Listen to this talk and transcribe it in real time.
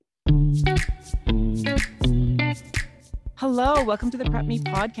Hello, welcome to the Prep Me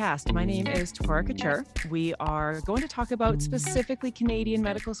podcast. My name is Tora Couture. We are going to talk about specifically Canadian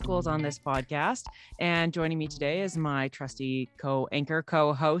medical schools on this podcast. And joining me today is my trusty co-anchor,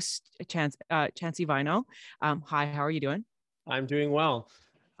 co-host, Chancey Vino. Hi, how are you doing? I'm doing well.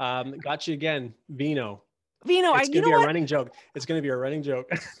 Got you again, Vino. Vino, It's you going to know be a what? running joke. It's going to be a running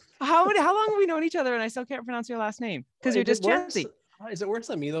joke. How long have we known each other and I still can't pronounce your last name? Because you're just Chancey. Is it worse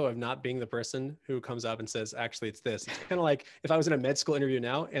on me though of not being the person who comes up and says, actually, it's this? It's kind of like if I was in a med school interview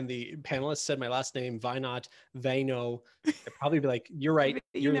now and the panelist said my last name, Vinot, Vino, I'd probably be like, you're right.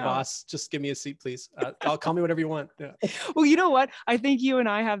 You're the boss. Just give me a seat, please. I'll call me whatever you want. Yeah. Well, you know what? I think you and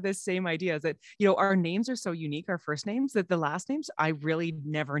I have this same idea that, our names are so unique, our first names, that the last names I really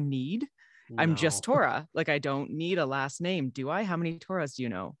never need. No. I'm just Tora. Like, I don't need a last name. Do I? How many Toras do you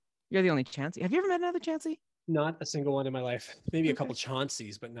know? You're the only Chancey. Have you ever met another Chancey? Not a single one in my life. Maybe a couple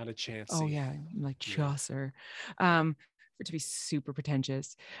Chaunceys, but not a Chancey. Oh yeah, like Chaucer. To be super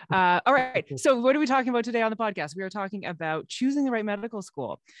pretentious. All right. So what are we talking about today on the podcast? We are talking about choosing the right medical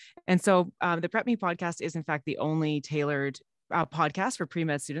school. And so the Prep Me podcast is in fact the only tailored podcast for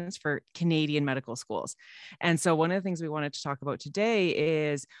pre-med students for Canadian medical schools. And so one of the things we wanted to talk about today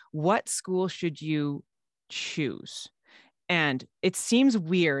is what school should you choose? And it seems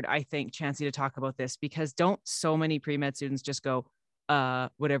weird, I think, Chancey, to talk about this because don't so many pre-med students just go,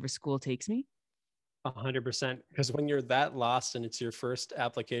 whatever school takes me? 100%. Because when you're that lost and it's your first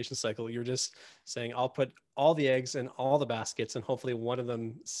application cycle, you're just saying, I'll put all the eggs in all the baskets and hopefully one of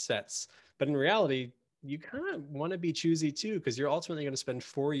them sets. But in reality, you kind of want to be choosy too, because you're ultimately going to spend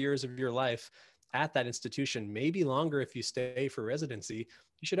 4 years of your life at that institution, maybe longer if you stay for residency.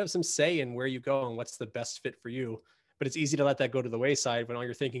 You should have some say in where you go and what's the best fit for you. But it's easy to let that go to the wayside when all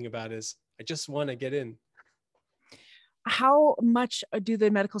you're thinking about is, I just want to get in. How much do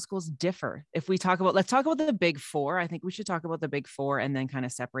the medical schools differ? If we talk about, let's talk about the big four. I think we should talk about the big four and then kind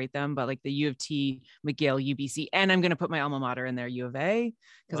of separate them. But like the U of T, McGill, UBC, and I'm going to put my alma mater in there, U of A,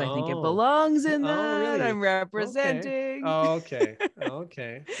 because I think it belongs in that. Really? I'm representing. Okay.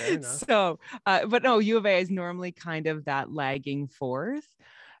 Okay. Fair enough. So, but no, U of A is normally kind of that lagging fourth.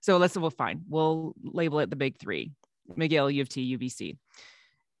 So fine. We'll label it the big three: McGill, U of T, UBC.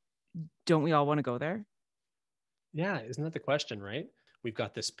 Don't we all want to go there? Yeah, isn't that the question, right? We've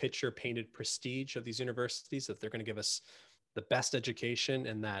got this picture painted prestige of these universities that they're going to give us the best education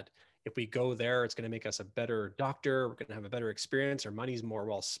and that if we go there, it's going to make us a better doctor. We're going to have a better experience. Our money's more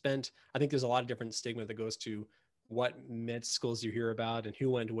well spent. I think there's a lot of different stigma that goes to what med schools you hear about and who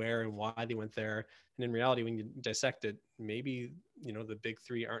went where and why they went there. And in reality, when you dissect it, maybe, the big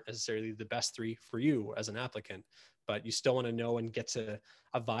three aren't necessarily the best three for you as an applicant, but you still want to know and get to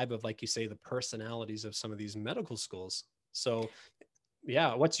a vibe of, like you say, the personalities of some of these medical schools. So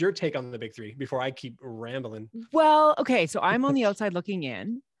yeah, what's your take on the big three before I keep rambling? Well, okay. So I'm on the outside looking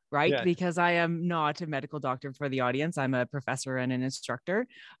in, right? Yeah. Because I am not a medical doctor for the audience. I'm a professor and an instructor.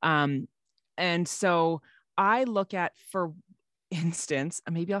 And so I look at, for instance,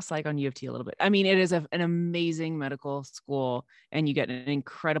 maybe I'll slag on U of T a little bit. I mean, it is an amazing medical school and you get an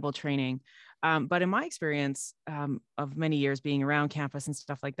incredible training. But in my experience of many years being around campus and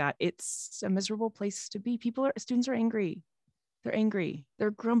stuff like that, it's a miserable place to be. Students are angry. They're angry.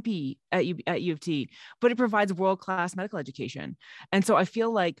 They're grumpy at U of T, but it provides world-class medical education. And so I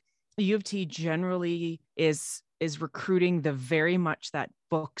feel like U of T generally is recruiting the very much that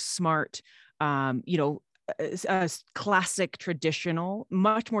book smart, a classic traditional,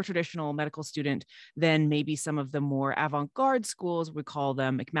 much more traditional medical student than maybe some of the more avant-garde schools, we call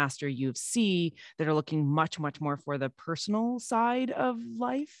them McMaster, U of C, that are looking much, much more for the personal side of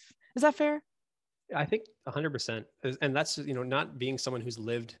life. Is that fair? I think 100%. And that's, not being someone who's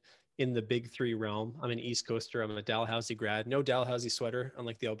lived in the big three realm. I'm an East Coaster. I'm a Dalhousie grad. No Dalhousie sweater,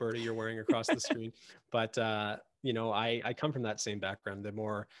 unlike the Alberta you're wearing across the screen. But, I come from that same background. The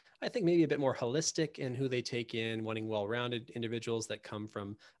more, I think maybe a bit more holistic in who they take in, wanting well-rounded individuals that come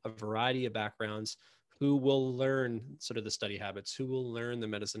from a variety of backgrounds who will learn sort of the study habits, who will learn the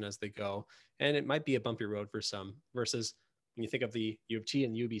medicine as they go. And it might be a bumpy road for some versus when you think of the U of T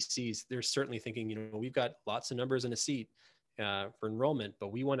and UBCs, they're certainly thinking, we've got lots of numbers in a seat for enrollment,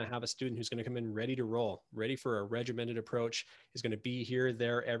 but we want to have a student who's going to come in ready to roll, ready for a regimented approach, is going to be here,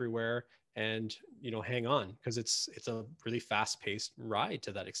 there, everywhere, and, hang on, because it's a really fast-paced ride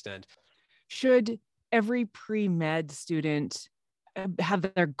to that extent. Should every pre-med student have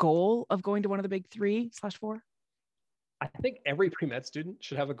their goal of going to one of the big 3/4? I think every pre-med student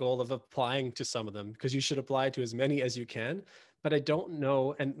should have a goal of applying to some of them because you should apply to as many as you can. But I don't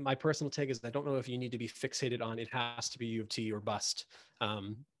know, and my personal take is I don't know if you need to be fixated on it has to be U of T or bust.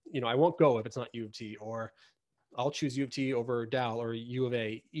 I won't go if it's not U of T, or I'll choose U of T over Dal or U of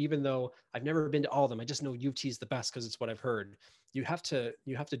A, even though I've never been to all of them. I just know U of T is the best because it's what I've heard. You have to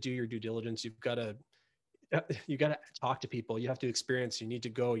do your due diligence. You got to talk to people. You have to experience. You need to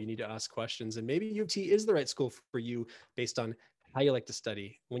go. You need to ask questions. And maybe U of T is the right school for you based on how you like to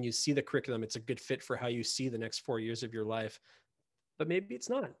study. When you see the curriculum, it's a good fit for how you see the next 4 years of your life. But maybe it's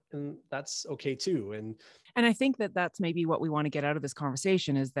not, and that's okay too. And I think that that's maybe what we want to get out of this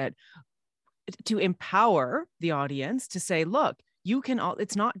conversation, is that to empower the audience to say, look, you can all,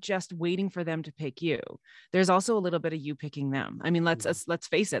 it's not just waiting for them to pick you. There's also a little bit of you picking them. I mean, let's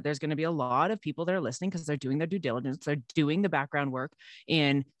face it, there's going to be a lot of people that are listening because they're doing their due diligence, they're doing the background work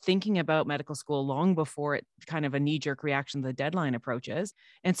in thinking about medical school long before it kind of a knee-jerk reaction, the deadline approaches.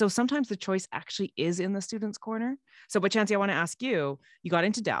 And so sometimes the choice actually is in the student's corner. So, but Chancey, I want to ask you, you got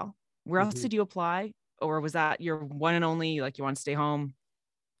into Dal. Where else did you apply? Or was that your one and only, like you want to stay home?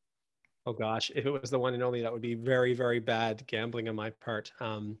 Oh gosh, if it was the one and only, that would be very, very bad gambling on my part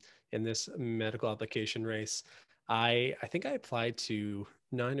in this medical application race. I think I applied to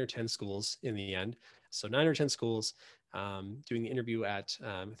 9 or 10 schools in the end. So 9 or 10 schools, doing the interview at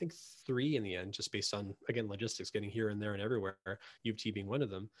I think 3 in the end, just based on, again, logistics, getting here and there and everywhere. U of T being one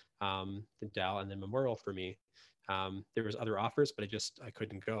of them, the Dow, and then Memorial for me. There was other offers, but I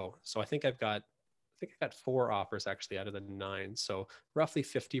couldn't go. So I think I got 4 offers actually out of the 9. So roughly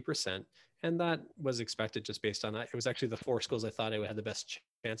 50. And that was expected just based on that. It was actually the 4 schools I thought I had the best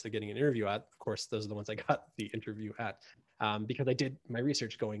chance of getting an interview at. Of course, those are the ones I got the interview at, because I did my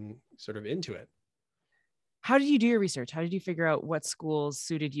research going sort of into it. How did you do your research? How did you figure out what schools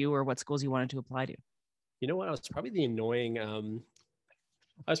suited you or what schools you wanted to apply to? You know what? I was probably the annoying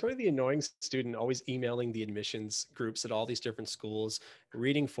student, always emailing the admissions groups at all these different schools,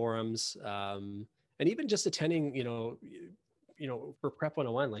 reading forums, and even just attending, for Prep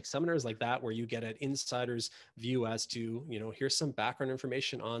 101, like seminars like that, where you get an insider's view as to, here's some background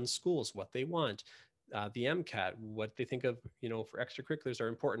information on schools, what they want, the MCAT, what they think of, for extracurriculars are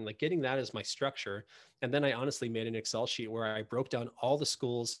important, like getting that as my structure. And then I honestly made an Excel sheet where I broke down all the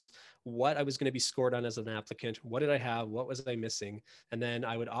schools, what I was going to be scored on as an applicant, what did I have, what was I missing? And then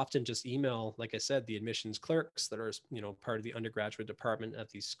I would often just email, like I said, the admissions clerks that are, part of the undergraduate department at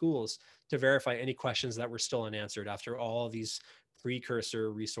these schools to verify any questions that were still unanswered after all of these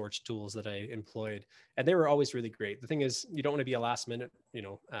precursor resource tools that I employed. And they were always really great. The thing is, you don't want to be a last minute,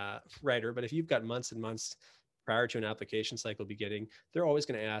 writer, but if you've got months and months prior to an application cycle beginning, they're always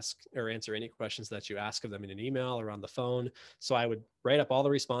going to ask or answer any questions that you ask of them in an email or on the phone. So I would write up all the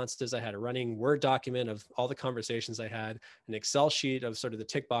responses. I had a running Word document of all the conversations I had, an Excel sheet of sort of the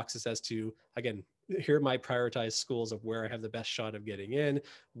tick boxes as to, again, here are my prioritized schools of where I have the best shot of getting in,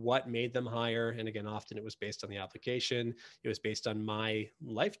 what made them higher. And again, often it was based on the application. It was based on my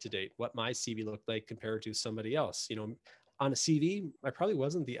life to date, what my CV looked like compared to somebody else. On a CV, I probably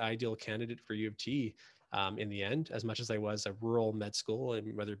wasn't the ideal candidate for U of T in the end, as much as I was a rural med school,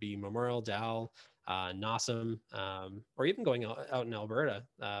 and whether it be Memorial, Dal, NOSM, or even going out in Alberta.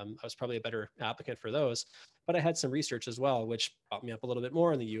 I was probably a better applicant for those, but I had some research as well, which brought me up a little bit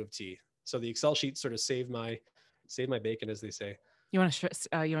more in the U of T. So the Excel sheet sort of saved my bacon, as they say. You want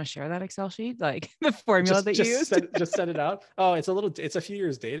to share that Excel sheet, like the formula that you used? Just send it out. Oh, it's a few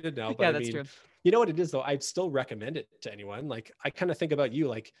years dated now, but Yeah, I that's mean, true. you know what it is though? I'd still recommend it to anyone. Like I kind of think about you,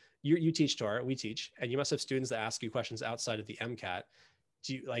 like you teach Torah, we teach, and you must have students that ask you questions outside of the MCAT.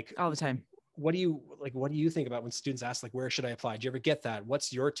 Do you like All the time. what do you think about when students ask, like, where should I apply? Do you ever get that?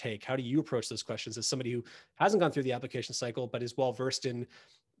 What's your take? How do you approach those questions as somebody who hasn't gone through the application cycle but is well versed in,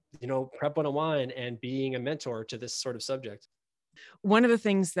 Prep 101 and being a mentor to this sort of subject? One of the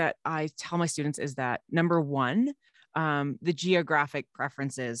things that I tell my students is that, number one, the geographic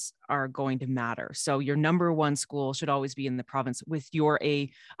preferences are going to matter. So your number one school should always be in the province with you're a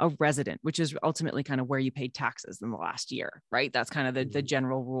resident, which is ultimately kind of where you paid taxes in the last year, right? That's kind of the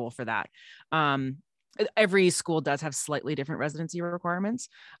general rule for that. Every school does have slightly different residency requirements,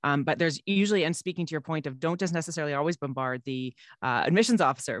 but there's usually, and speaking to your point of don't just necessarily always bombard the admissions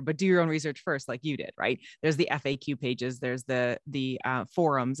officer, but do your own research first, like you did, right? There's the FAQ pages, there's the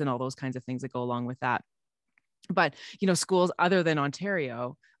forums and all those kinds of things that go along with that. But, schools other than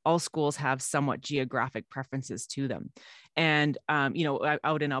Ontario, all schools have somewhat geographic preferences to them. And, out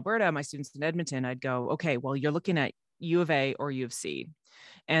in Alberta, my students in Edmonton, I'd go, okay, well, you're looking at U of A or U of C.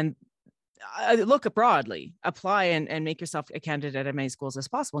 And look broadly, apply and make yourself a candidate at as many schools as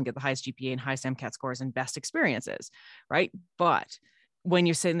possible and get the highest GPA and highest MCAT scores and best experiences, right? But when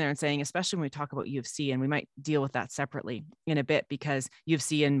you're sitting there and saying, especially when we talk about U of C, and we might deal with that separately in a bit, because U of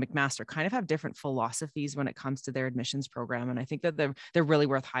C and McMaster kind of have different philosophies when it comes to their admissions program. And I think that they're really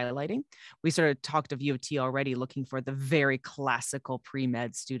worth highlighting. We sort of talked of U of T already, looking for the very classical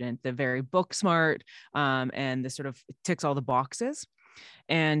pre-med student, the very book smart, and the sort of ticks all the boxes.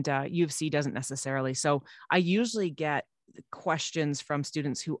 And U of C doesn't necessarily. So I usually get questions from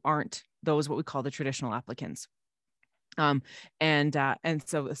students who aren't those, what we call the traditional applicants. And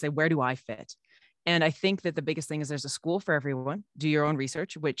so say, where do I fit? And I think that the biggest thing is there's a school for everyone. Do your own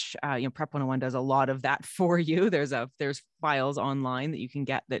research, which Prep 101 does a lot of that for you. There's files online that you can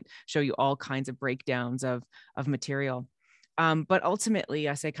get that show you all kinds of breakdowns of material. But ultimately,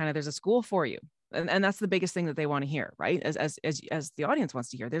 I say kind of there's a school for you. And that's the biggest thing that they want to hear, right? As the audience wants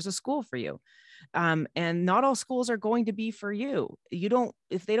to hear, there's a school for you. And not all schools are going to be for you.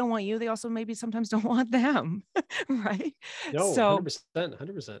 If they don't want you, they also maybe sometimes don't want them, right? No, So 100%,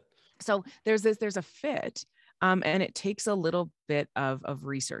 100%. so there's a fit, and it takes a little bit of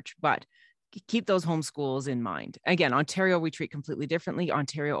research, but keep those home schools in mind. Again, Ontario, we treat completely differently.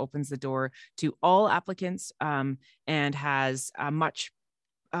 Ontario opens the door to all applicants, and has a much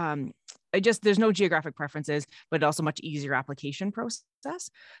there's no geographic preferences, but also much easier application process,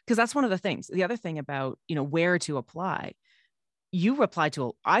 because that's one of the things. The other thing about where to apply, you apply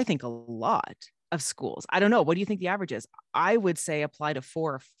to I think a lot of schools. I don't know, what do you think the average is? I would say apply to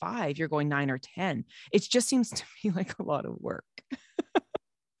 4 or 5. You're going 9 or 10. It just seems to me like a lot of work.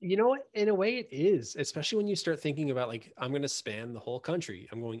 You know what? In a way, it is, especially when you start thinking about like, I'm going to span the whole country.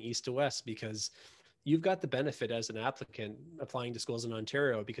 I'm going east to west, because you've got the benefit as an applicant applying to schools in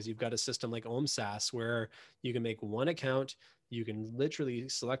Ontario, because you've got a system like OMSAS where you can make one account. You can literally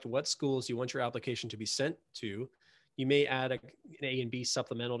select what schools you want your application to be sent to. You may add an A and B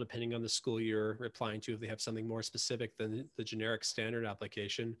supplemental depending on the school you're applying to, if they have something more specific than the generic standard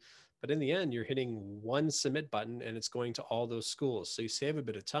application. But in the end, you're hitting one submit button and it's going to all those schools. So you save a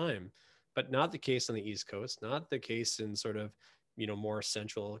bit of time, but not the case on the East Coast, not the case in sort of, more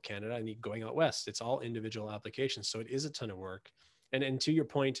central Canada and going out west. It's all individual applications. So it is a ton of work. And to your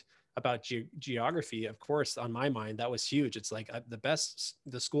point about geography, of course, on my mind, that was huge. It's like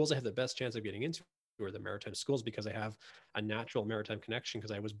the schools I have the best chance of getting into are the maritime schools, because I have a natural maritime connection,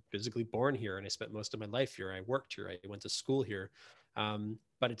 because I was physically born here and I spent most of my life here. I worked here. I went to school here.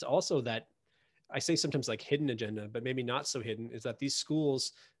 But it's also that I say sometimes like hidden agenda, but maybe not so hidden, is that these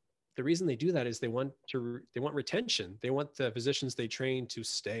schools, the reason they do that is they want retention. They want the physicians they train to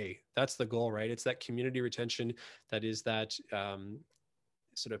stay. That's the goal, right? It's that community retention. That is that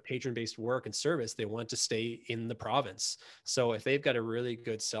sort of patron-based work and service. They want to stay in the province. So if they've got a really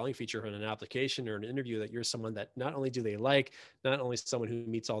good selling feature on an application or an interview, that you're someone that not only do they like, not only someone who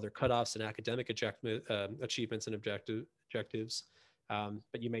meets all their cutoffs and academic achievements and objectives,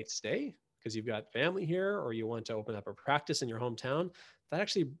 but you might stay because you've got family here, or you want to open up a practice in your hometown. That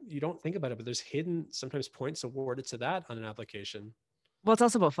actually, you don't think about it, but there's hidden sometimes points awarded to that on an application. Well, it's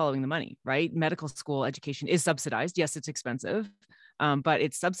also about following the money, right? Medical school education is subsidized. Yes, it's expensive, but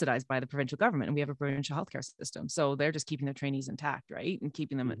it's subsidized by the provincial government, and we have a provincial healthcare system. So they're just keeping their trainees intact, right, and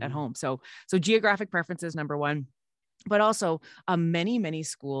keeping them at home. So geographic preferences, number one, but also many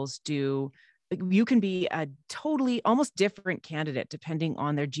schools do. You can be a totally almost different candidate depending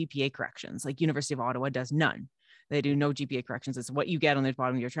on their GPA corrections. Like University of Ottawa does none. They do no GPA corrections. It's what you get on the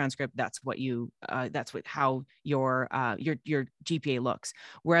bottom of your transcript. That's how your GPA looks.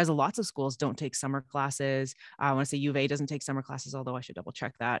 Whereas lots of schools don't take summer classes. I want to say U of A doesn't take summer classes, although I should double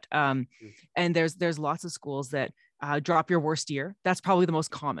check that. And there's lots of schools that drop your worst year. That's probably the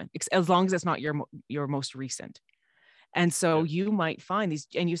most common, as long as it's not your most recent. And so you might find these,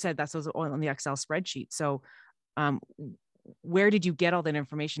 and you said that's on the Excel spreadsheet. So where did you get all that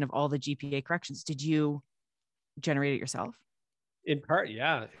information of all the GPA corrections? Did you generate it yourself? In part,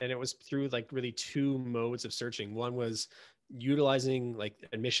 yeah. And it was through like really two modes of searching. One was utilizing like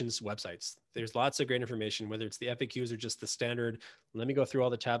admissions websites. There's lots of great information, whether it's the FAQs or just the standard. Let me go through all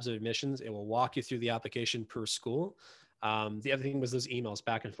the tabs of admissions. It will walk you through the application per school. The other thing was those emails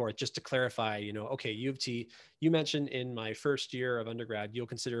back and forth, just to clarify, okay, U of T, you mentioned in my first year of undergrad, you'll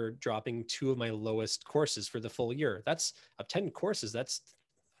consider dropping 2 of my lowest courses for the full year. That's of 10 courses. That's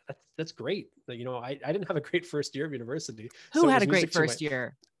great. I didn't have a great first year of university. Who had a great first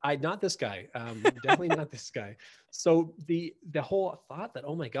year? Not this guy. Definitely not this guy. So the whole thought that,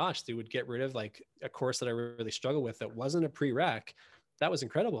 oh my gosh, they would get rid of like a course that I really struggle with that wasn't a prereq, that was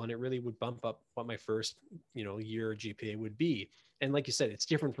incredible. And it really would bump up what my first, year GPA would be. And like you said, it's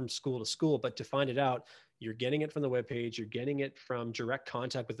different from school to school, but to find it out, You're getting it from the webpage. You're getting it from direct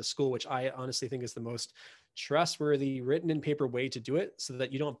contact with the school, which I honestly think is the most trustworthy written in paper way to do it, so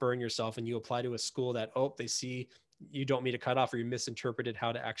that you don't burn yourself and you apply to a school that, oh, they see you don't meet a cutoff or you misinterpreted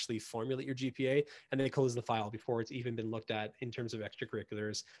how to actually formulate your GPA, and they close the file before it's even been looked at in terms of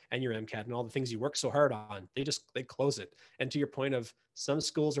extracurriculars and your MCAT and all the things you work so hard on. They close it. And to your point of, some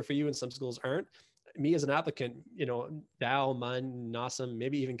schools are for you and some schools aren't. Me as an applicant, Dow, Munn, Nossum,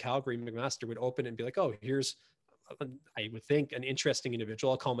 maybe even Calgary, McMaster would open it and be like, oh, here's, I would think, an interesting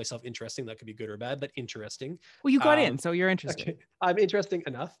individual. I'll call myself interesting. That could be good or bad, but interesting. Well, you got in, so you're interested. Okay, I'm interesting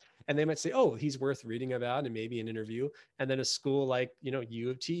enough. And they might say, oh, he's worth reading about and maybe an interview. And then a school like, U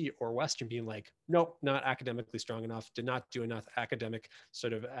of T or Western being like, nope, not academically strong enough, did not do enough academic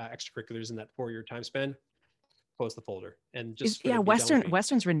sort of extracurriculars in that 4-year time span. Close the folder and just Yeah,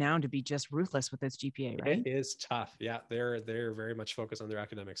 Western's renowned to be just ruthless with its GPA, right? It is tough. Yeah, they're very much focused on their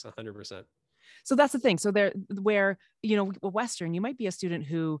academics, 100%. So that's the thing. So there, where, Western, you might be a student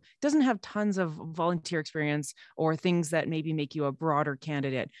who doesn't have tons of volunteer experience or things that maybe make you a broader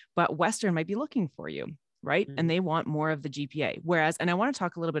candidate, but Western might be looking for you, right? Mm-hmm. And they want more of the GPA. Whereas, and I want to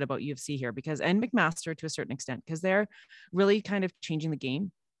talk a little bit about U of C here and McMaster to a certain extent, because they're really kind of changing the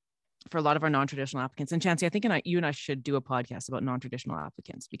game for a lot of our non-traditional applicants. And Chancey, I think you and I should do a podcast about non-traditional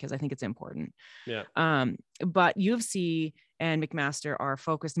applicants, because I think it's important. Yeah. But U of C and McMaster are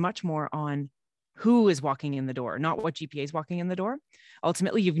focused much more on who is walking in the door, not what GPA is walking in the door.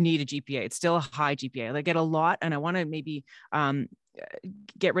 Ultimately, you need a GPA. It's still a high GPA. I get a lot, and I want to maybe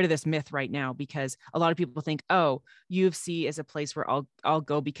get rid of this myth right now, because a lot of people think, oh, U of C is a place where I'll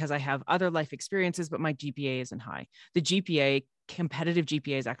go because I have other life experiences, but my GPA isn't high. The competitive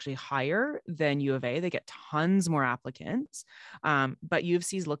GPA is actually higher than U of A. They get tons more applicants, but U of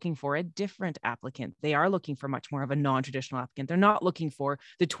C is looking for a different applicant. They are looking for much more of a non-traditional applicant. They're not looking for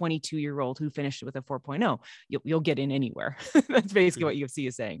the 22-year-old who finished with a 4.0. You'll get in anywhere. That's basically what U of C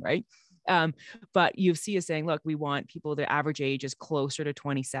is saying, right? But U of C is saying, look, we want people, the average age is closer to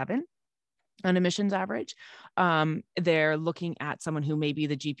 27 on admissions average. They're looking at someone who maybe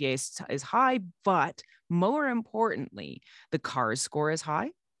the GPA is high, but more importantly, the CARS score is high,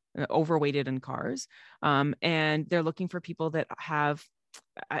 overweighted in CARS. And they're looking for people that have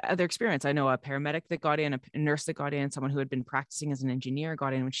other experience. I know a paramedic that got in, a nurse that got in, someone who had been practicing as an engineer,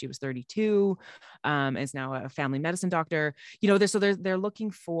 got in when she was 32, is now a family medicine doctor. They're looking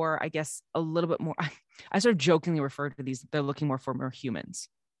for, I guess, a little bit more. I sort of jokingly refer to these, they're looking more for more humans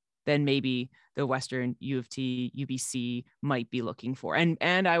than maybe the Western, U of T, UBC might be looking for.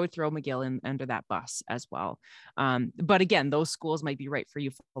 And I would throw McGill in under that bus as well. But again, those schools might be right for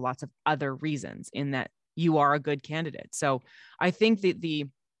you for lots of other reasons, in that you are a good candidate. So I think that the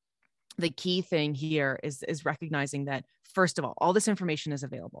key thing here is recognizing that, first of all this information is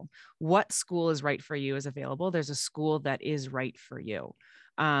available. What school is right for you is available. There's a school that is right for you.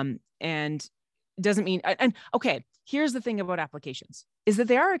 And doesn't mean, and okay, here's the thing about applications is that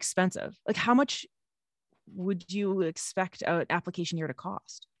they are expensive. Like, how much would you expect an application year to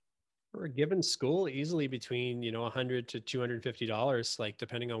cost? For a given school, easily between $100 to $250, like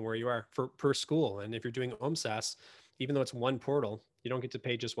depending on where you are per school. And if you're doing OMSAS, even though it's one portal, you don't get to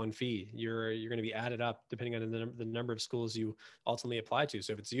pay just one fee. You're going to be added up depending on the number of schools you ultimately apply to.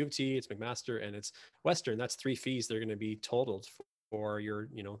 So if it's U of T, it's McMaster, and it's Western, that's 3 fees they're going to be totaled for your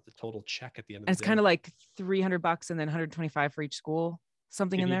the total check at the end of the day. It's kind of like $300 and then 125 for each school,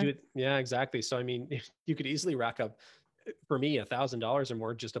 something in there. Yeah, exactly. So I mean, you could easily rack up, for me, $1,000 or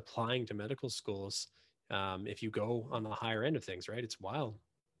more just applying to medical schools. If you go on the higher end of things, right? It's wild.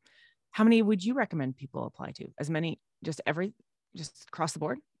 How many would you recommend people apply to? As many, just across the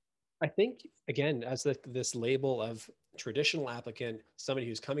board? I think, again, as this label of traditional applicant, somebody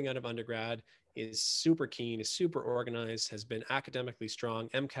who's coming out of undergrad, is super keen, is super organized, has been academically strong,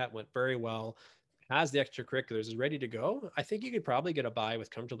 MCAT went very well, has the extracurriculars, is ready to go. I think you could probably get a buy with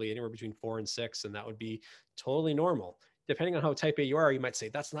comfortably anywhere between 4 and 6, and that would be totally normal. Depending on how type A you are, you might say,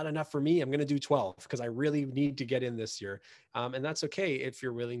 that's not enough for me. I'm going to do 12 because I really need to get in this year. And that's okay if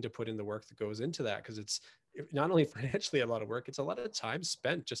you're willing to put in the work that goes into that, because it's not only financially a lot of work, it's a lot of time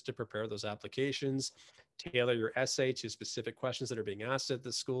spent just to prepare those applications, tailor your essay to specific questions that are being asked at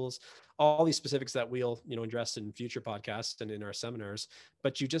the schools, all these specifics that we'll address in future podcasts and in our seminars.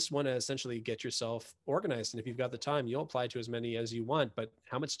 But you just want to essentially get yourself organized. And if you've got the time, you'll apply to as many as you want. But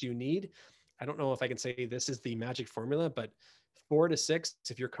how much do you need? I don't know if I can say this is the magic formula, but 4 to 6,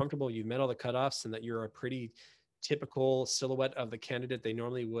 if you're comfortable, you've met all the cutoffs and that you're a pretty typical silhouette of the candidate they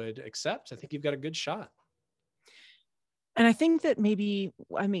normally would accept, I think you've got a good shot. And I think that maybe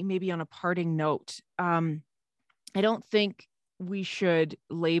on a parting note, I don't think we should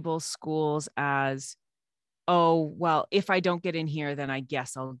label schools as oh, well, if I don't get in here, then I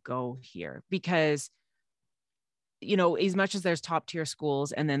guess I'll go here. Because, you know, as much as there's top tier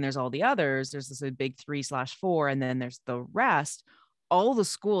schools and then there's all the others, there's this a big 3/4, and then there's the rest. All the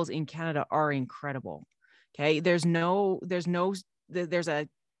schools in Canada are incredible. Okay. There's a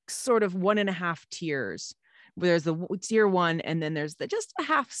sort of 1.5 tiers. There's the tier one, and then there's the just a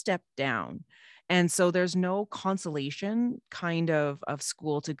half step down. And so there's no consolation kind of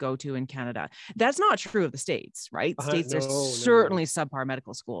school to go to in Canada. That's not true of the States, right? States, there's No, no, no. certainly subpar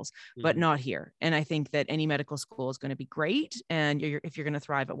medical schools, but Mhm. not here. And I think that any medical school is going to be great. And if you're going to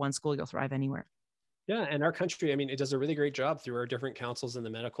thrive at one school, you'll thrive anywhere. Yeah, and our country, I mean, it does a really great job through our different councils in the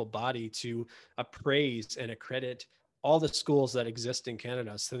medical body to appraise and accredit all the schools that exist in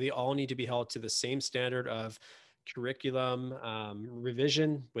Canada. So they all need to be held to the same standard of curriculum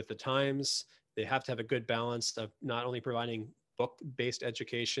revision with the times. They have to have a good balance of not only providing book-based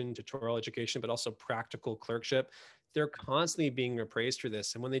education, tutorial education, but also practical clerkship. They're constantly being appraised for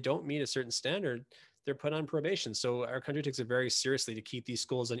this. And when they don't meet a certain standard, they're put on probation. So our country takes it very seriously to keep these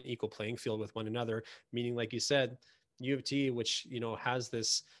schools on an equal playing field with one another. Meaning, like you said, U of T, which has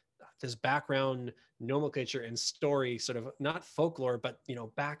this background nomenclature and story, sort of not folklore, but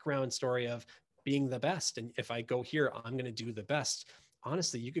background story of being the best. And if I go here, I'm going to do the best.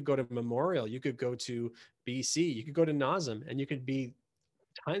 Honestly, you could go to Memorial, you could go to BC, you could go to NASM, and you could be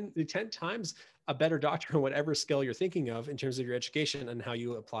 10 times a better doctor on whatever skill you're thinking of in terms of your education and how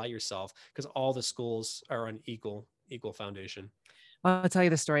you apply yourself, because all the schools are on equal foundation. I'll tell you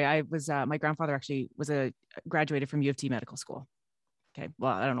the story. I was my grandfather actually was a graduated from U of T medical school. Okay,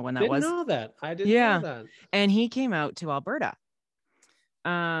 well, I don't know when that Didn't was. know that. I didn't know Yeah, that. and he came out to Alberta.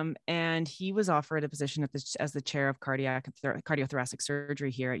 And he was offered a position as the chair of cardiothoracic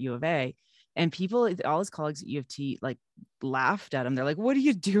surgery here at U of A. And people, all his colleagues at U of T, like laughed at him. They're like, "What are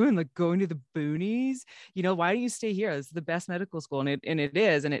you doing? Like going to the boonies? Why don't you stay here? It's the best medical school, and it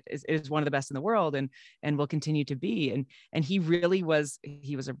is, and it is one of the best in the world, and will continue to be." And he really was.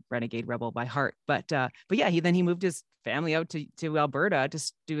 He was a renegade rebel by heart. But yeah, he moved his family out to Alberta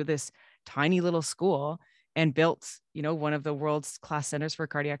to do this tiny little school, and built, one of the world's class centers for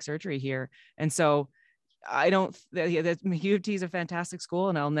cardiac surgery here. And so I don't, that U of T is a fantastic school,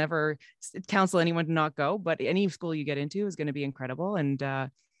 and I'll never counsel anyone to not go, but any school you get into is going to be incredible. And I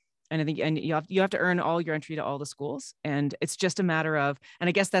think, and you have to earn all your entry to all the schools. And it's just a matter of, and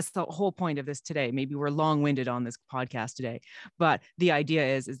I guess that's the whole point of this today. Maybe we're long-winded on this podcast today, but the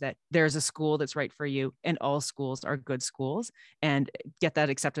idea is that there's a school that's right for you, and all schools are good schools. And get that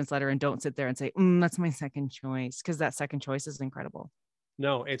acceptance letter, and don't sit there and say, that's my second choice, because that second choice is incredible.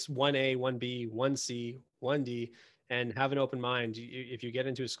 No, it's 1A, 1B, 1C, 1D, and have an open mind. If you get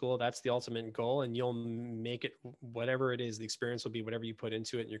into a school, that's the ultimate goal, and you'll make it whatever it is. The experience will be whatever you put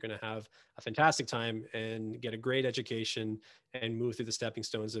into it, and you're going to have a fantastic time and get a great education and move through the stepping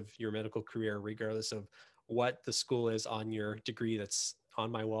stones of your medical career, regardless of what the school is on your degree that's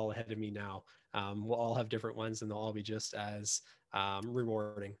on my wall ahead of me now. We'll all have different ones, and they'll all be just as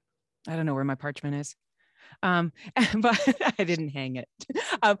rewarding. I don't know where my parchment is. But I didn't hang it.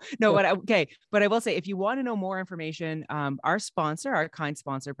 No, okay. But I will say, if you want to know more information, our sponsor, our kind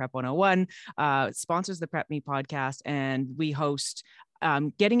sponsor, Prep 101, sponsors the Prep Me podcast, and we host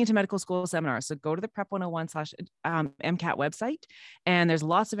getting into medical school seminars. So go to the Prep 101 /MCAT website, and there's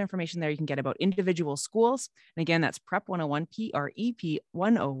lots of information there you can get about individual schools. And again, that's Prep 101,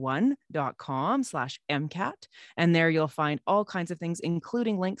 prep101.com/MCAT. And there you'll find all kinds of things,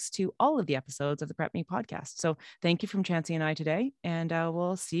 including links to all of the episodes of the Prep Me podcast. So thank you from Chancey and I today, and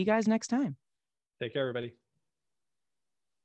we'll see you guys next time. Take care, everybody.